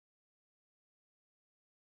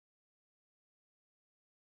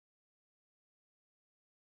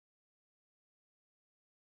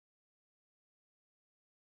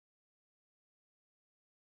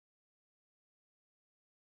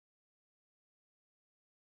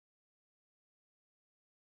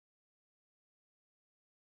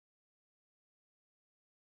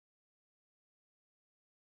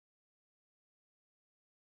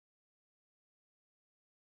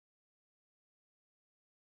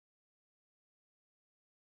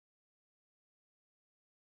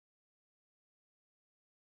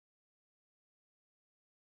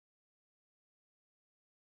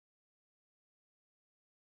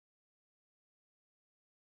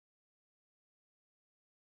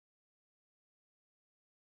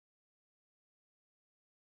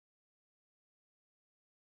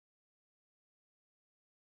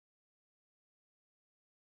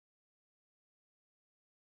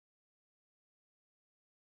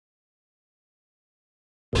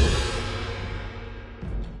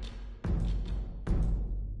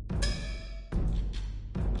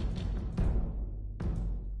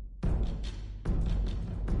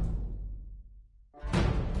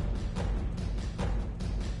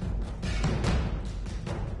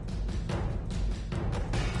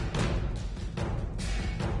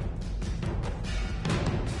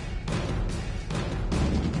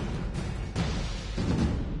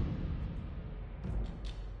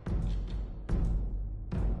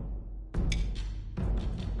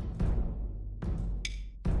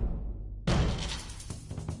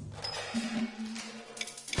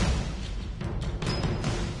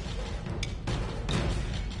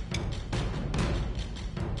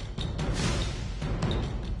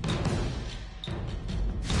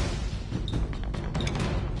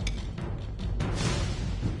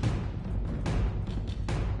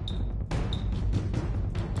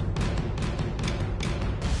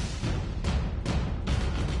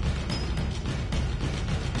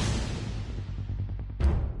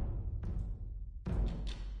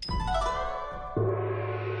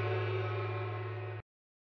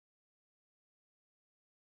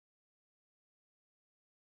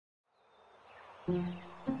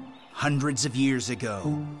Hundreds of years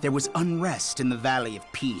ago, there was unrest in the Valley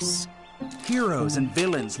of Peace. Heroes and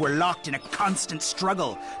villains were locked in a constant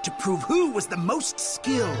struggle to prove who was the most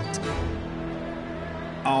skilled.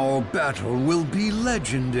 Our battle will be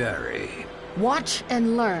legendary. Watch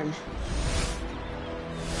and learn.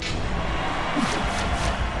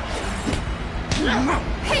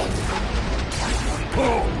 Hey!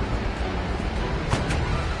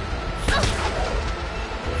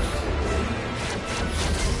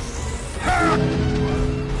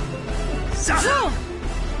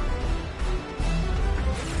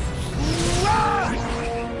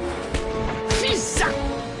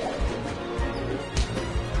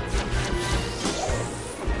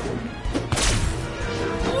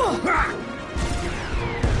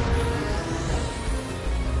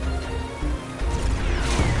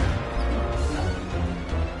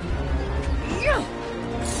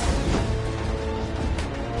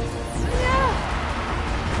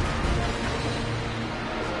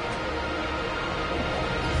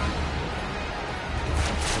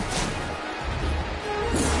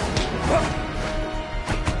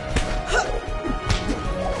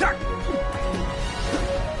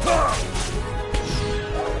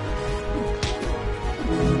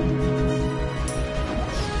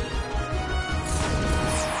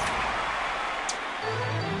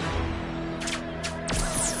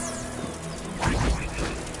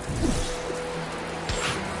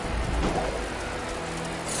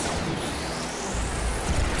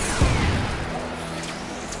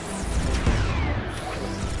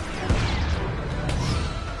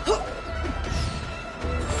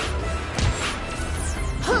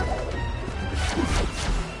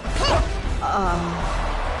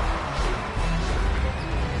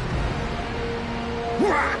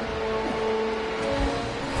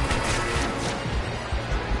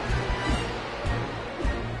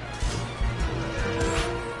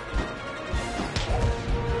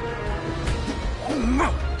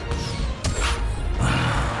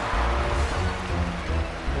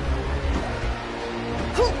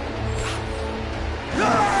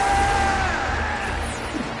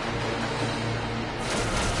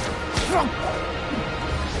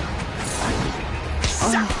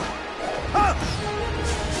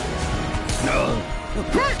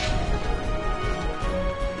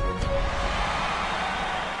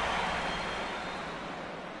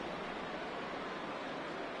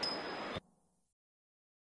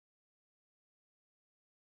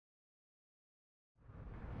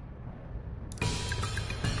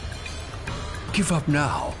 Give up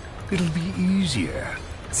now. It'll be easier.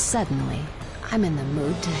 Suddenly, I'm in the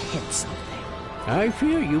mood to hit something. I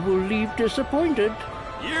fear you will leave disappointed.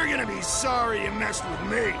 You're gonna be sorry you messed with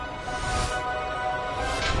me.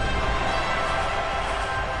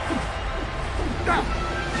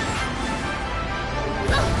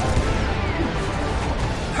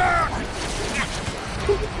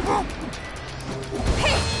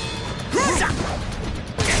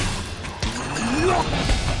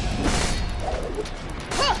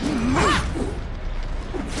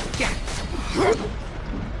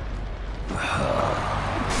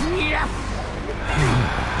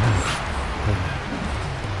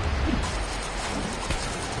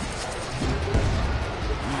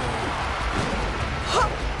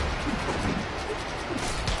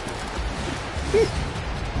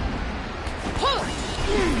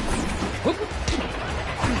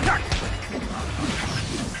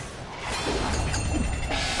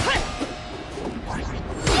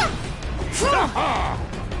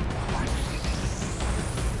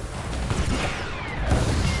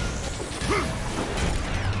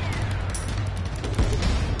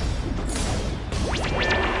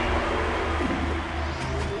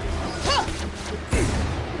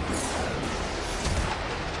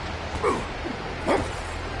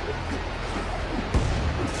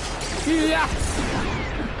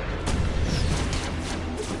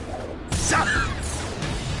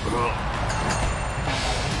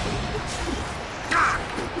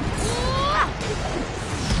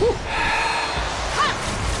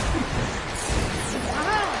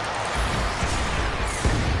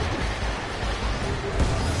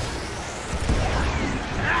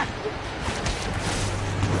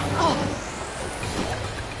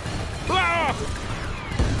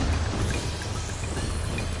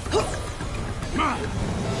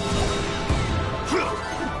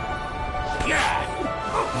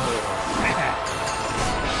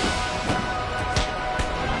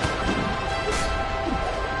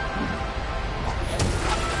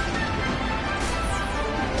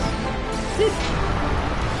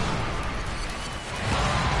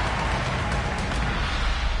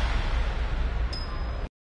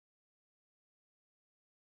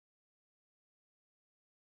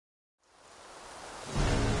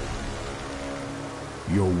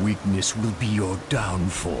 Your weakness will be your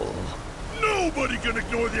downfall. Nobody can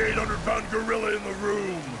ignore the 800-pound gorilla in the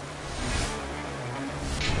room!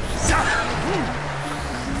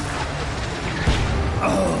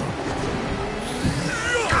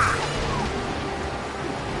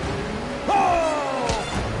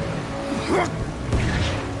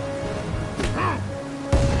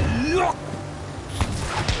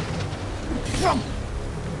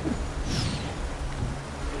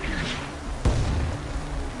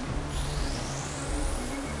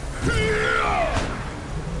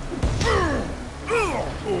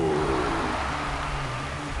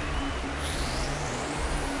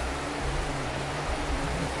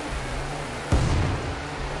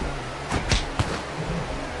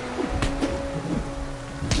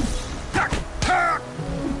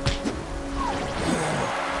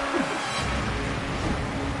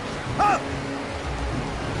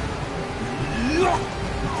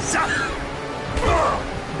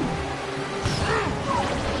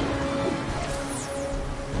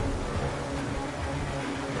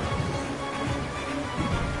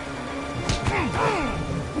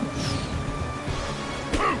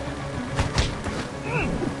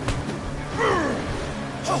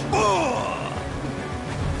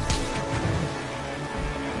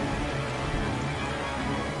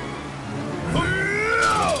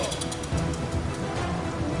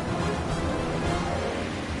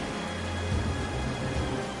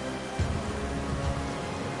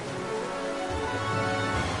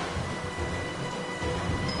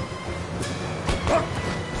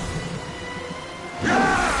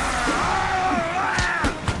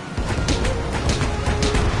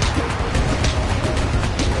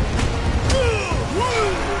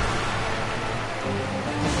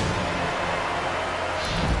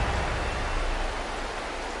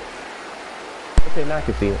 Okay, now I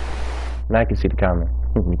can see it. Now I can see the comment.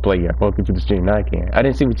 You play your welcome to the stream. Now I can. I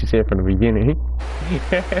didn't see what you said from the beginning.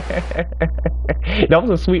 That was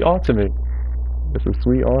a sweet ultimate. It's a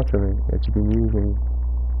sweet ultimate that you can use. And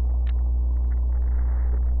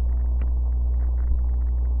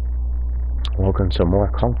welcome to more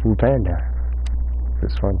Kung-Fu Panda.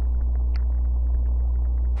 It's fun.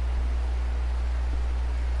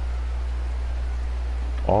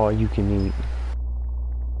 All you can eat.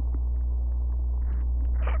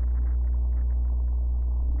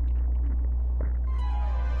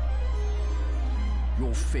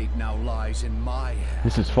 Your fate now lies in my hands.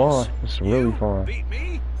 This is fun. This is really fun. Beat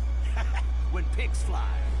me? When pigs fly.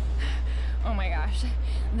 Oh my gosh,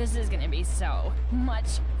 this is gonna be so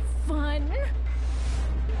much fun.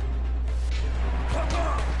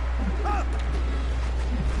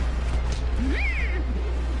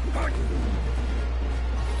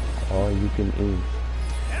 All you can eat.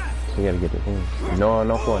 So you gotta get the thing. No,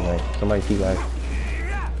 no Fortnite. Somebody keep that.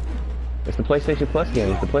 It's the PlayStation Plus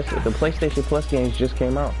games. The PlayStation Plus games just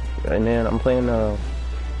came out, and then I'm playing it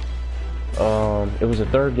was a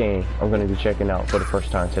third game I'm gonna be checking out for the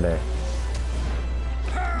first time today.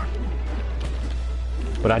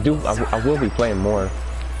 But I will be playing more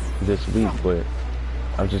this week, but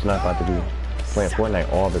I'm just not about to be playing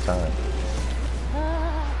Fortnite all the time.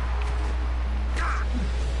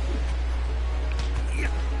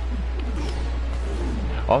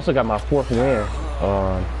 I also got my 4th win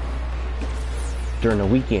during the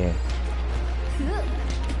weekend.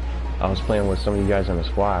 I was playing with some of you guys on the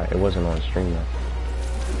squad. It wasn't on stream though.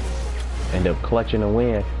 Ended up clutching a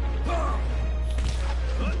win.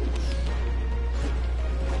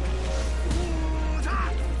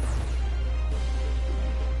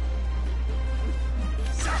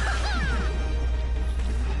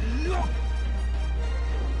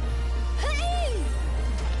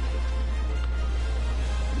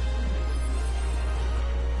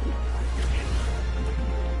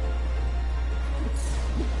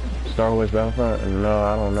 Star Wars Battlefront? No,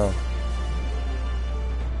 I don't know.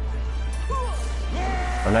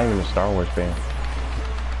 I'm not even a Star Wars fan.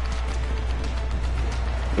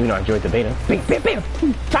 Even though I enjoyed the beta. Bam, bam, bam!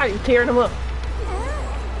 Tearing them up!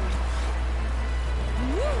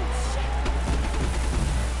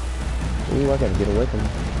 Ooh, I gotta get away from them.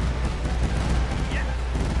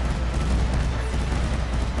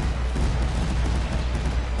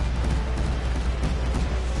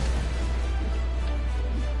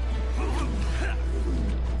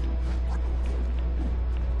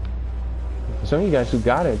 Some of you guys who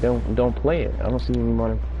got it don't play it. I don't see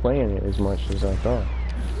anyone playing it as much as I thought.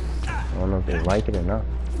 I don't know if they like it or not.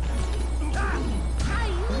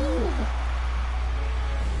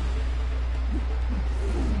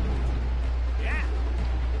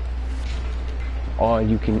 All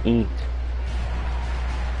you can eat.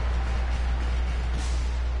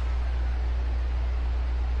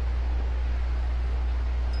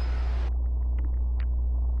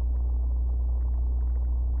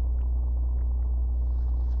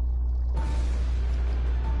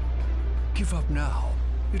 give up now.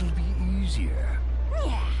 It'll be easier.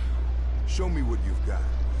 Yeah. Show me what you've got.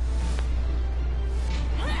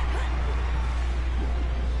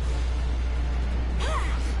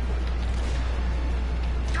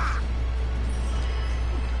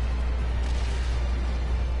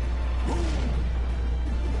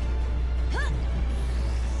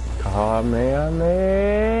 Kamehameha!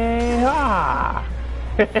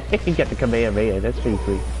 He got the Kamehameha, that's pretty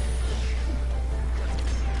sweet.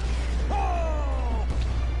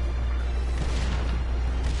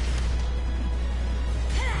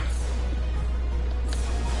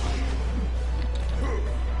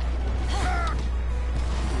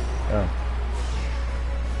 Oh.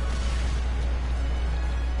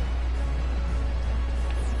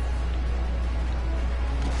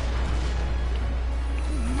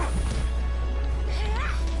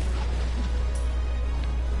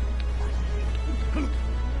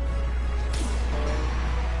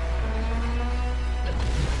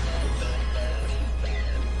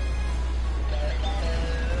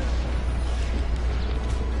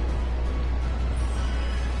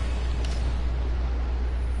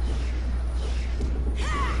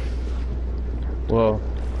 Well,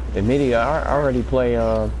 admittedly, I already play,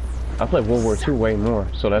 I played World War II way more,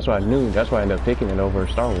 so that's why I knew, that's why I ended up picking it over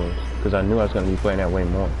Star Wars, because I knew I was going to be playing that way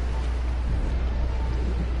more.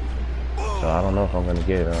 So I don't know if I'm going to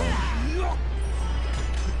get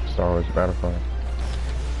Star Wars Battlefront.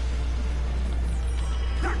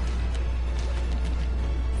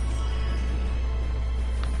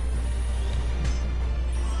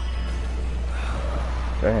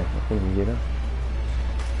 Dang, I couldn't even get up.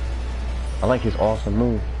 I like his awesome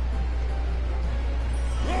move.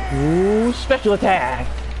 Ooh, special attack!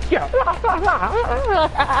 Yeah.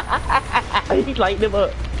 He lightened him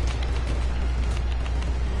up.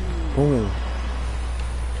 Boom.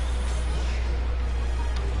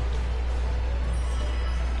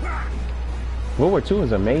 World War II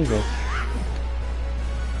is amazing.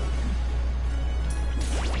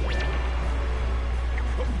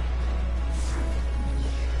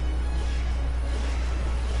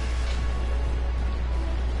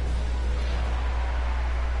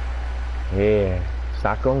 Yeah,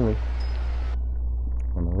 stock only.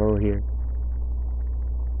 On the road here.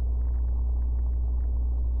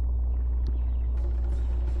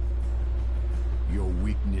 Your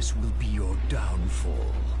weakness will be your downfall.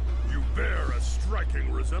 You bear a striking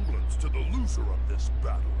resemblance to the loser of this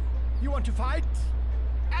battle. You want to fight?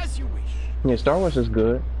 As you wish. Yeah, Star Wars is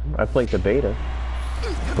good. I played the beta,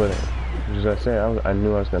 but as I said, I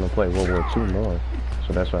knew I was going to play World War II more,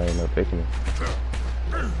 so that's why I ended up picking it.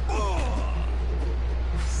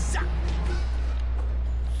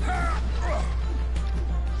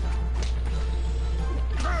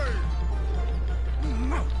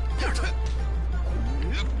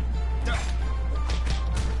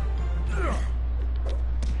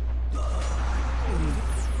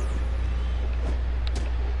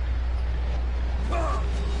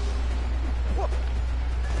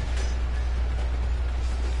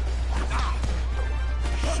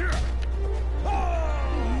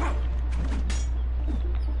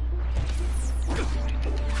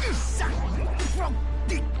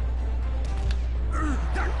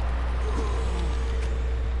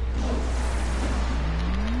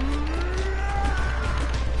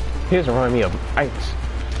 He doesn't remind me of Ice.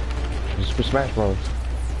 Just for Smash Bros.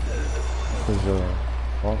 He's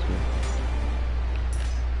awesome.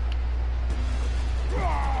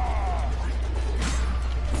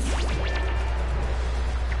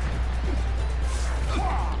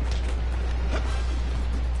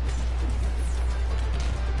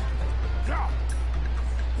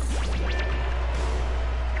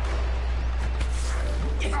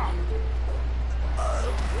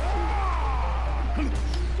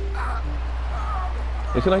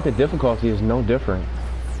 It's like the difficulty is no different,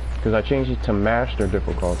 because I changed it to Master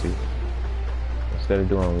difficulty instead of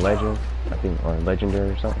doing Legend, I think, or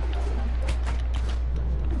Legendary or something.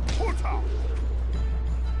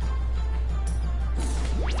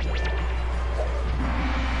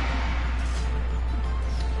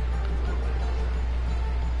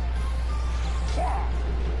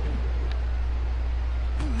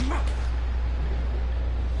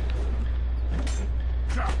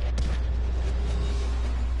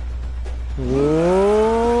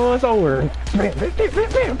 Whoa, it's over.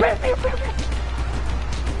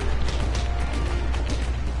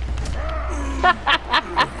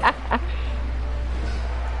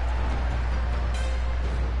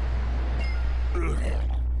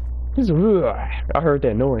 I heard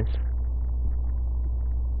that noise.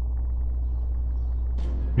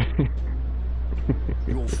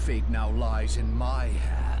 Your fate now lies in my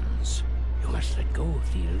hands. You must let go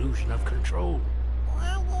of the illusion of control.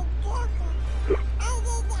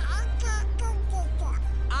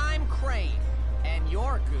 I'm Crane, and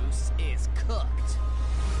your goose is cooked.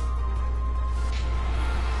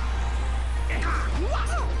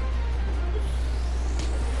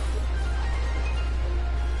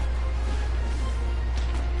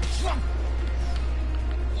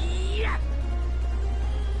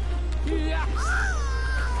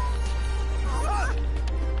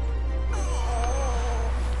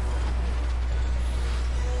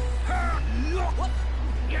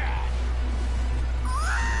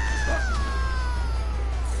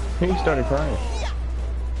 He started crying.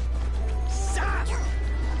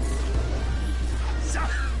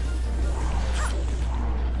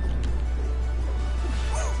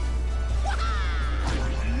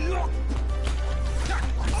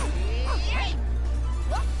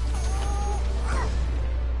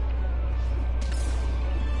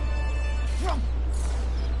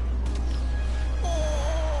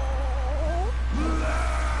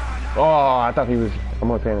 Oh, I thought he was. I'm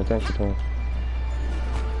not paying attention to him.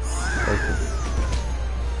 Thank you.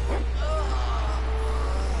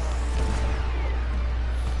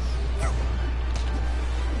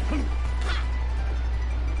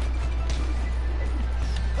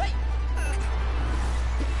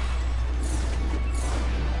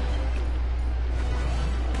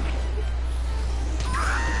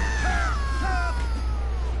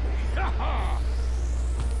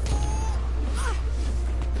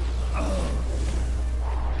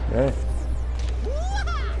 Yeah.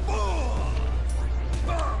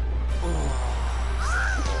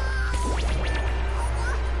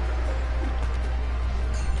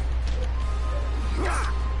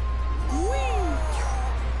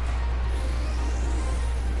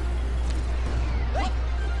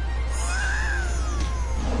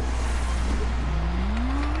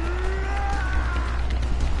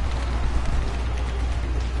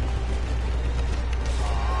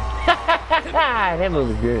 That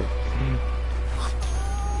move is good.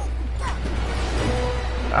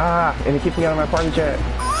 Ah, and it keeps me out of my party chat.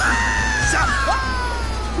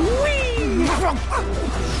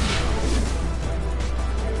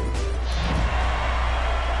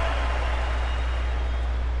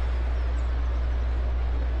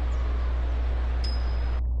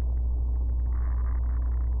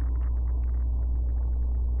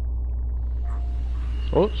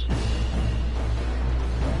 Oops.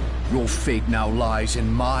 Your fate now lies in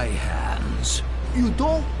my hands. You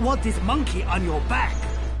don't want this monkey on your back.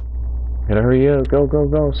 Gotta hurry up. Go, go,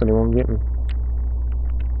 go, so they won't get me.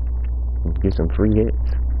 Get some free hits.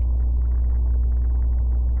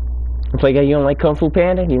 Play guy, you don't like Kung Fu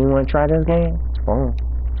Panda? You want to try this game? It's fun.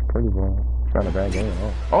 It's pretty fun. It's not a bad game at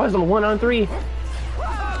all. Oh, it's a 1-on-3.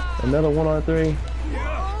 Another 1-on-3.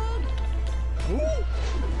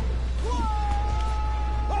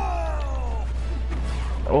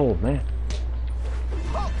 Oh, man.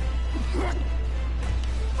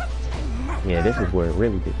 Yeah, this is where it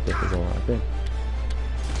really gets difficult, I think.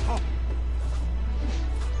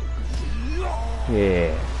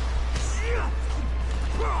 Yeah.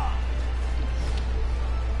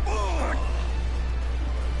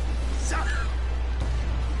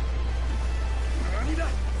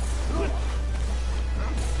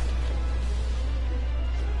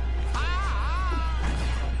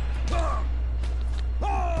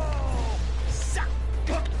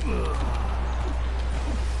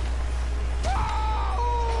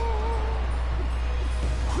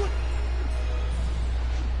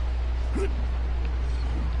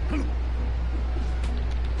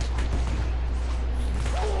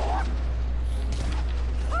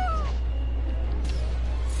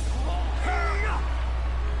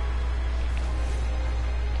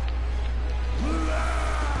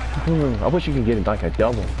 I wish you could get it like a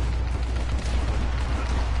double.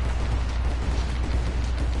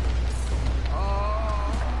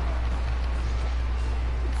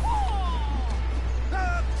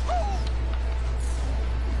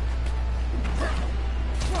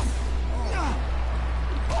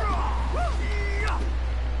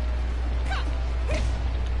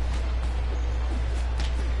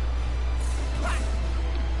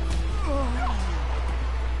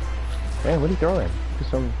 Man, what are you throwing?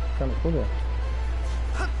 Just some kind of cool guy.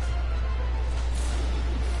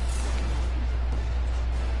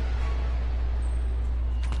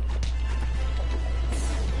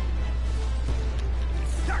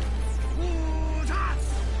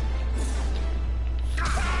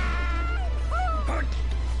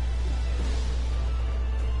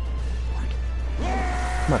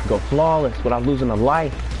 I'm about to go flawless without losing a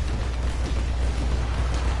life.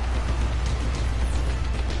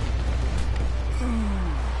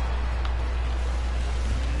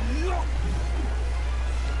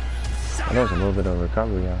 That was a little bit of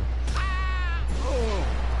recovery, y'all.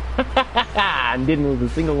 I didn't lose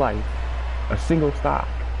a single life. A single stock.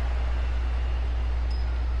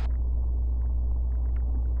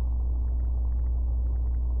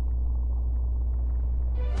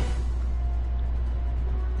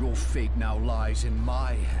 Your fate now lies in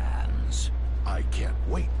my hands. I can't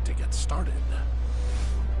wait to get started.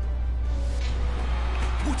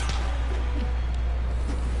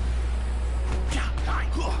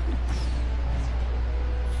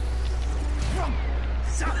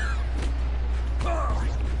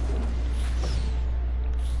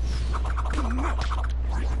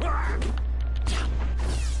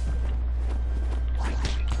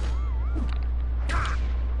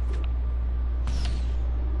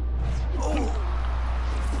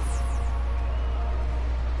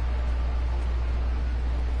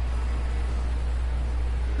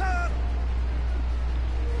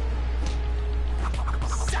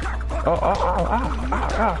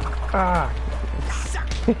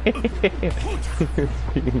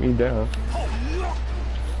 Beating me down.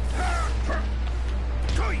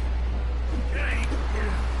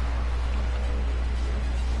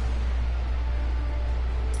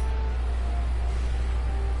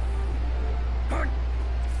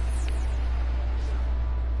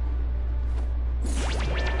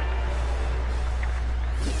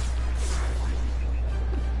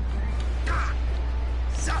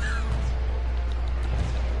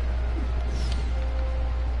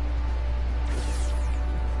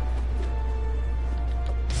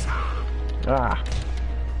 Ah.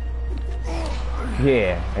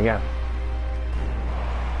 Yeah, I got him.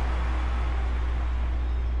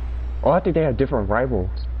 Oh, I think they have different rivals.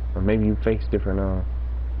 Or maybe you face different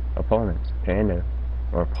opponents. Panda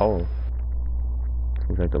or Pole.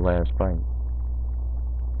 Seems like the last fight.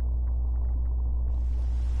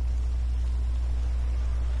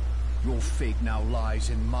 Your fate now lies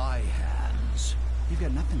in my hands. You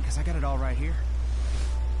got nothing, because I got it all right here.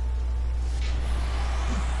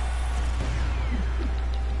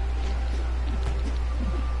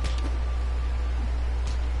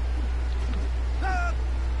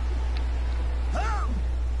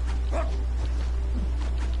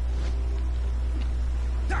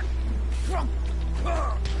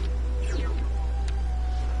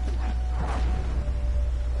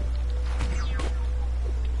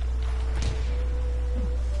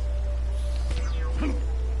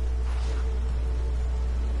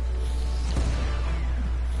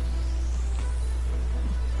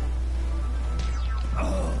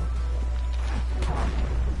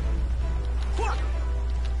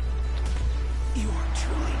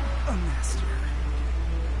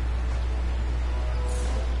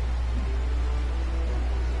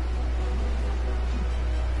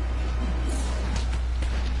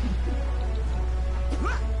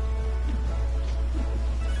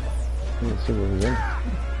 Let's see what he's in.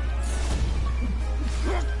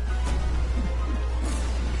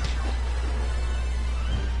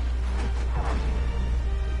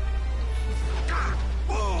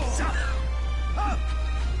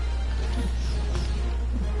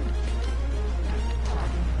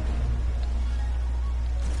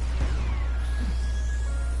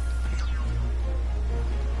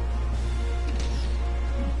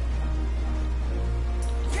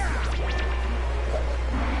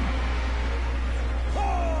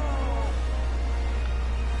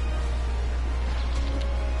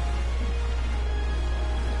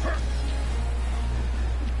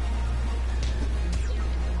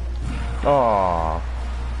 Aww.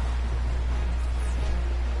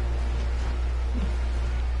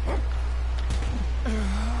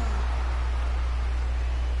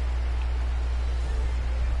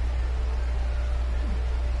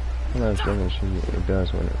 I'm not sure what it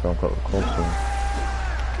does when it's on closer.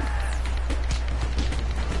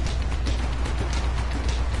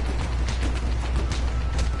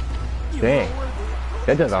 Dang.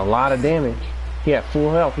 That does a lot of damage. He had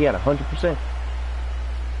full health. He had 100%.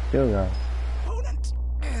 Still got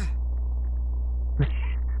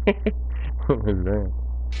it. What was that?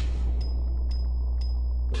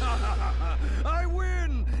 I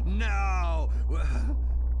win! Now!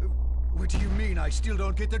 What do you mean I still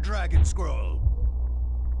don't get the dragon scroll?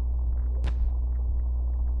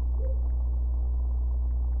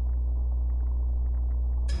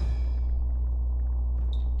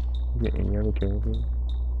 Get any other characters?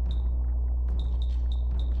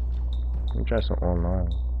 Let me try some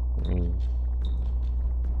online.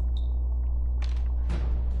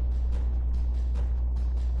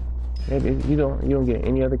 Maybe you don't get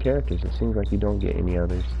any other characters. It seems like you don't get any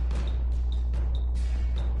others.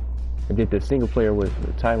 I did the single player with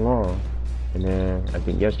Tai Long. And then I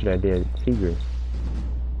think yesterday I did Tiger.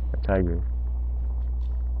 A Tiger.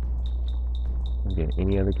 I'm getting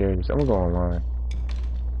any other characters. I'm gonna go online.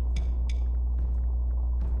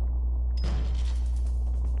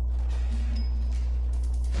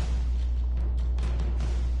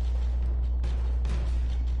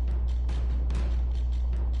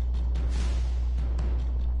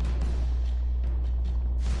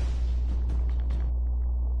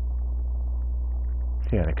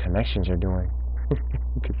 Yeah, the connections are doing.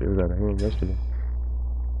 Because it was out of hand yesterday.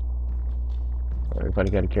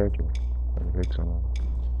 Everybody got a character. I'm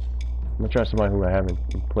gonna try somebody who I haven't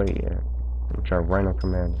played yet. I'm gonna try Rhino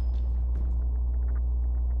Commander.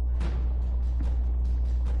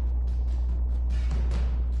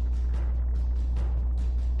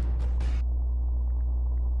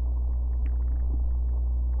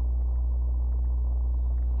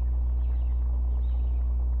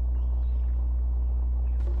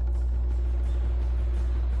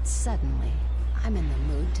 Suddenly, I'm in the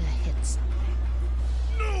mood to hit something.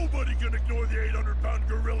 Nobody can ignore the 800-pound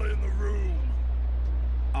gorilla in the room.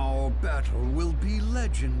 Our battle will be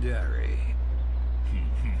legendary.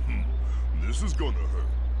 This is gonna hurt.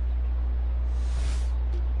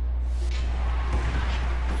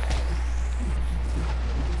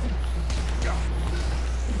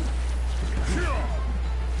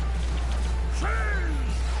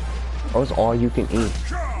 Oh, it's all you can eat.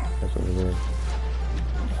 That's what it is.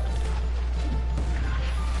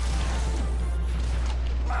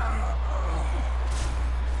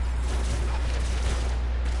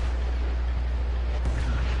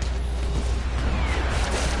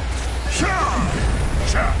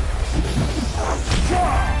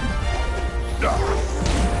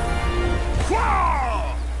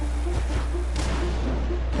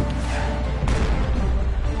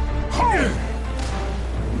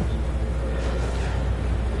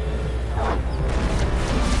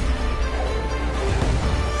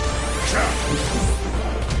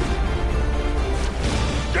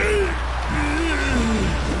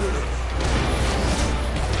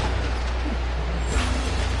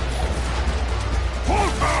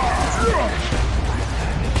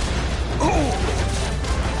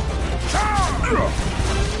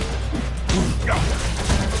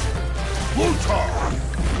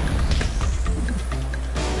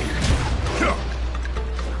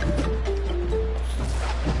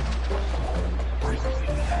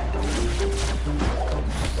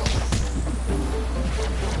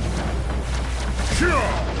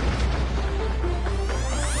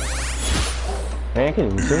 Man, I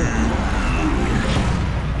can't even see it.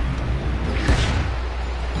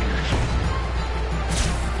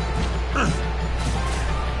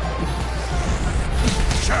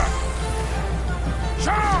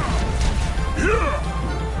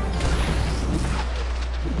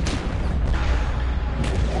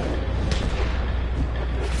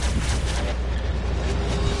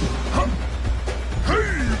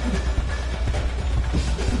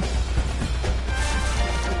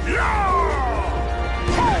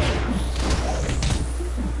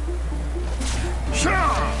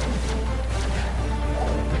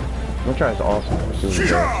 I'm trying to awesome.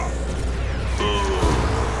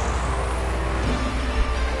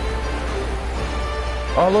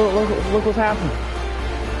 Oh, look what's happening.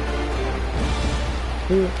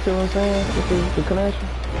 See what I'm saying? The connection.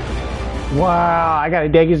 Wow, I got a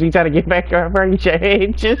deck as we try to get back to our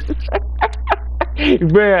changes.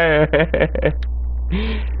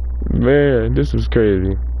 Man, this is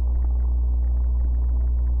crazy.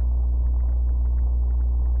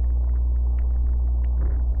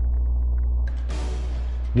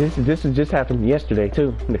 This has just happened yesterday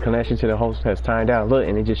too. The connection to the host has timed out. Look,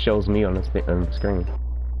 and it just shows me on the screen.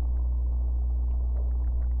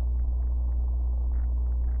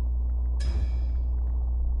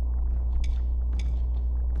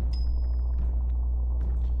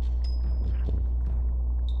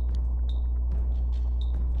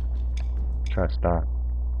 Try to stop.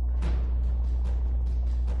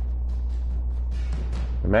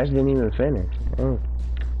 The match didn't even finish. Oh,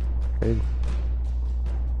 crazy.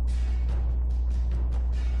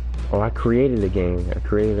 Oh, I created a game. I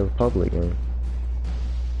created a public game.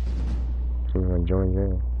 See if I can join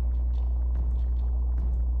there.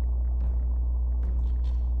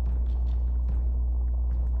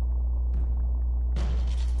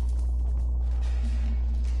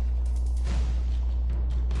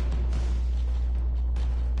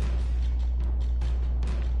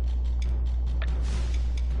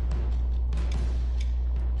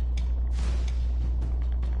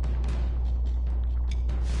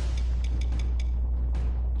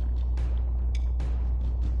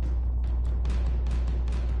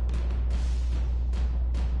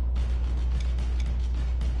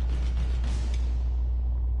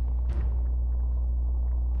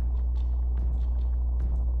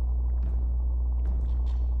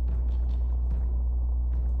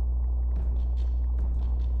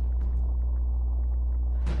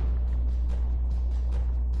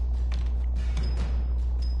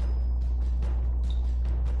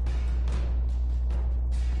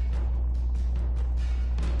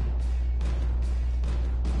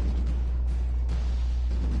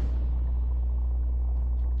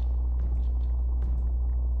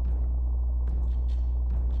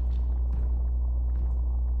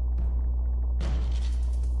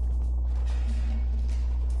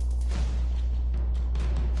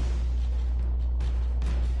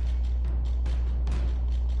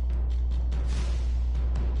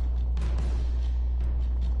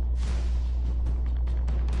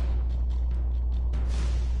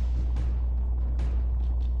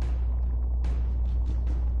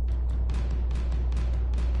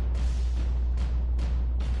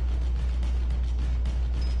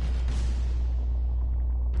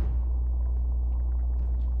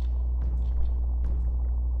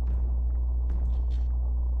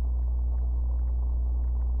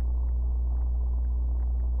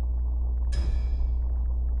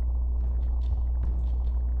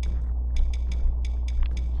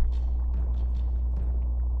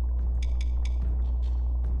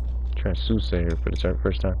 Try Soothsayer for the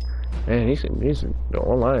first time. Man, he's the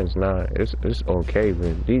online is not. It's okay,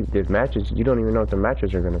 but these matches, you don't even know if the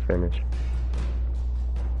matches are gonna finish.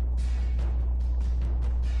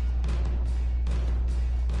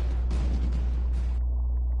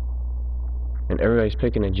 And everybody's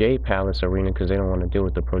picking the Jade Palace arena because they don't want to deal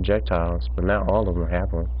with the projectiles, but not all of them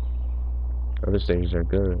have one. Other stages are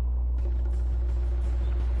good.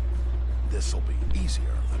 This'll be easier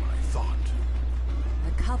than I thought.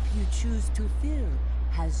 The cup you choose to fill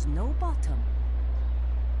has no bottom.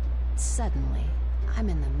 Suddenly, I'm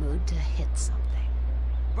in the mood to hit something.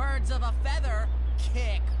 Birds of a feather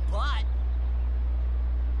kick butt.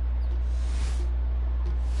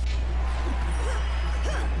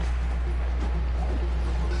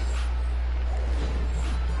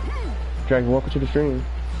 Dragon, welcome to the stream.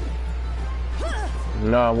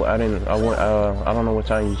 No, I didn't. I don't know what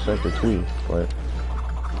time you sent the tweet, but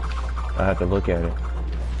I have to look at it.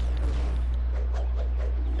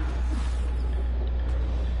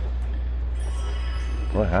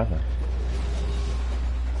 What happened?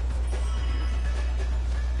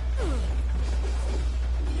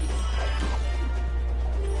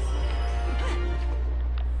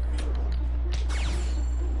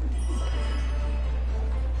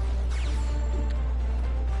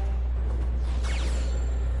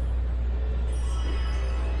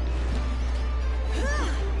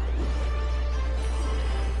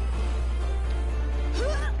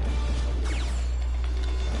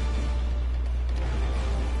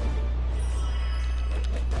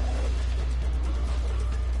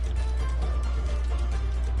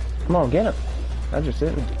 Come on, get him. I'm just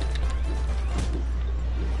sitting.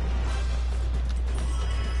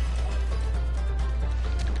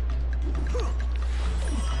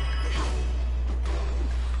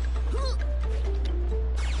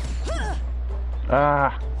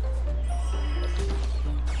 Ah.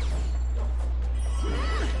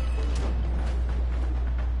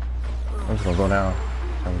 I'm just gonna go down.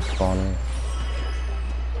 I'm just spawning.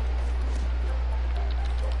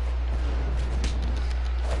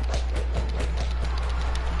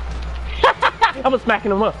 I was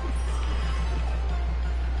smacking him up.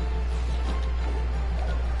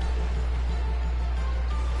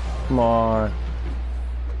 Come on.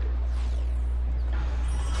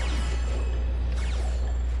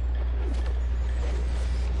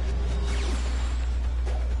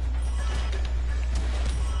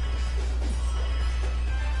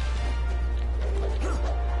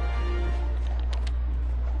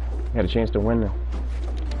 Had a chance to win them.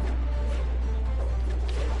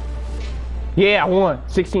 Yeah, I won.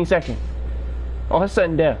 16 seconds. Oh, that's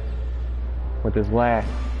sudden death. With this lag.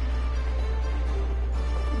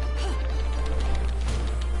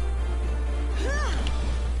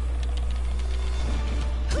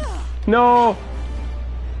 No!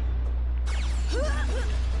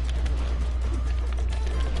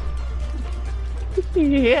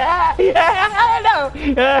 Yeah! Yeah! No!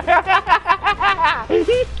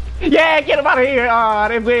 Yeah, get him out of here! Oh,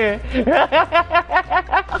 they win!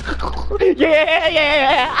 Yeah,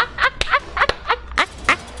 yeah!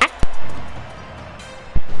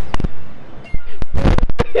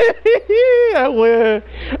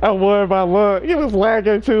 I won by luck. It was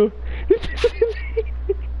lagging too.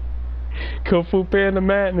 Kung-Fu Panda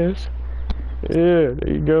madness. Yeah, there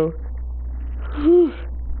you go.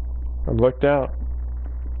 I lucked out.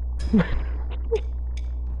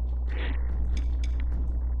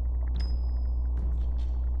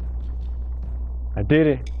 I did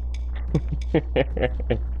it.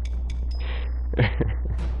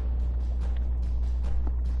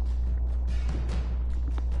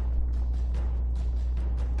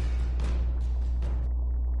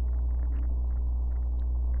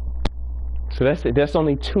 So that's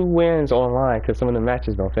only 2 wins online because some of the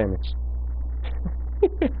matches don't finish.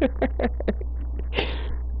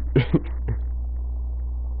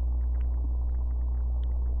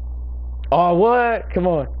 Oh, what? Come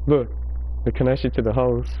on, look. The connection to the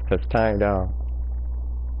host has timed down.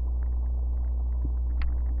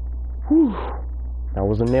 Whew. That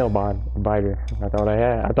was a nail biter. I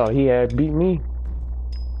thought he had beat me.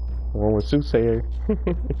 One with Soothsayer.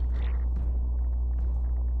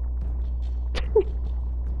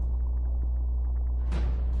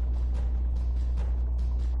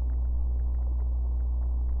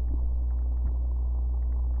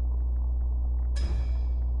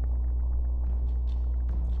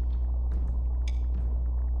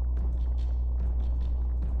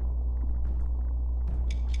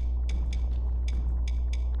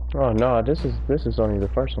 Oh no, this is only the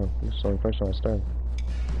first one. This is only the first one I started.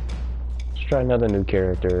 Let's try another new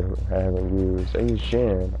character I haven't used. I used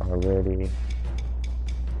Jin already.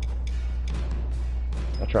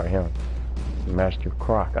 try him. Master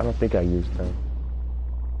Croc. I don't think I used him.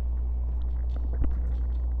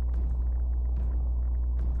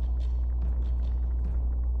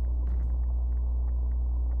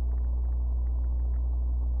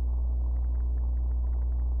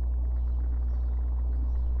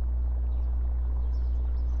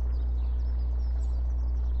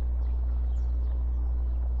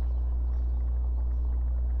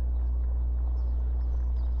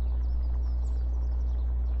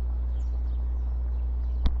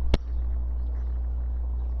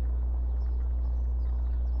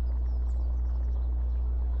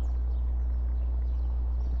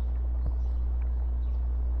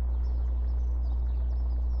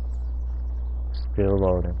 Still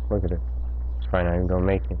loading. Look at it. It's probably not even gonna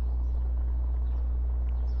make it.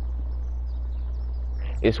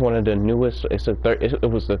 It's one of the newest. It's a third.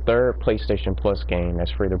 It was the third PlayStation Plus game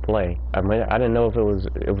that's free to play. I mean, I didn't know if it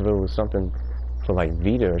was something for like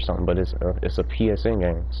Vita or something, but it's a PSN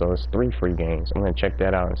game, so it's 3 free games. I'm gonna check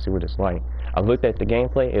that out and see what it's like. I looked at the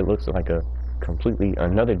gameplay. It looks like a completely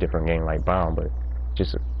another different game like Bound, but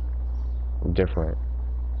just different.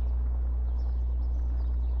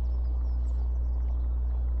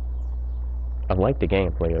 I like the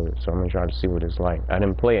gameplay of it, so I'm gonna try to see what it's like. I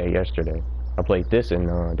didn't play it yesterday. I played this in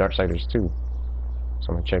Darksiders 2, so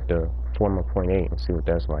I'm gonna check the 4.8 and see what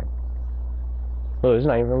that's like. Oh, it's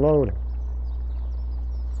not even loading.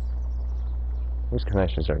 These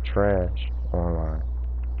connections are trash online.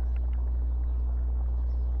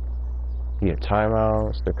 Yeah,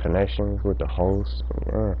 timeouts, the connections with the host.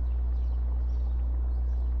 Yeah.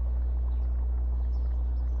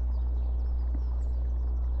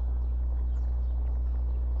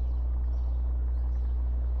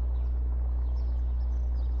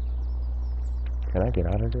 Can I get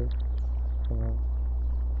out of this?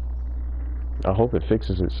 I hope it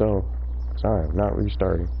fixes it so, because I am not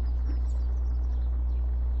restarting.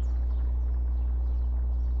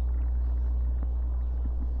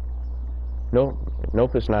 Nope,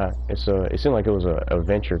 it's not. It seemed like it was a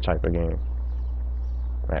adventure type of game.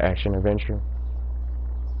 An action adventure.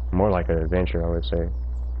 More like an adventure, I would say.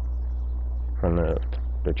 From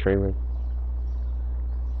the trailer.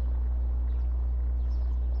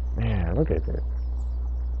 Man, look at this.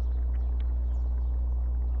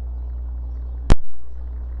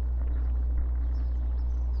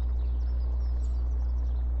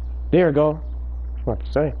 There we go. I was about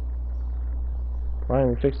to say. Why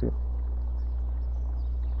didn't we fix it?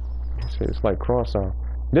 It's like Crossout.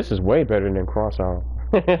 This is way better than Crossout.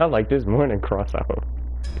 I like this more than Crossout.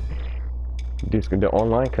 The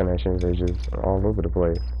online connections are just all over the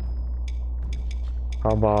place.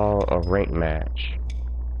 How about a rank match?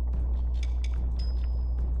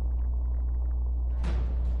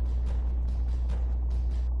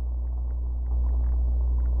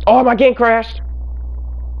 Oh, my game crashed!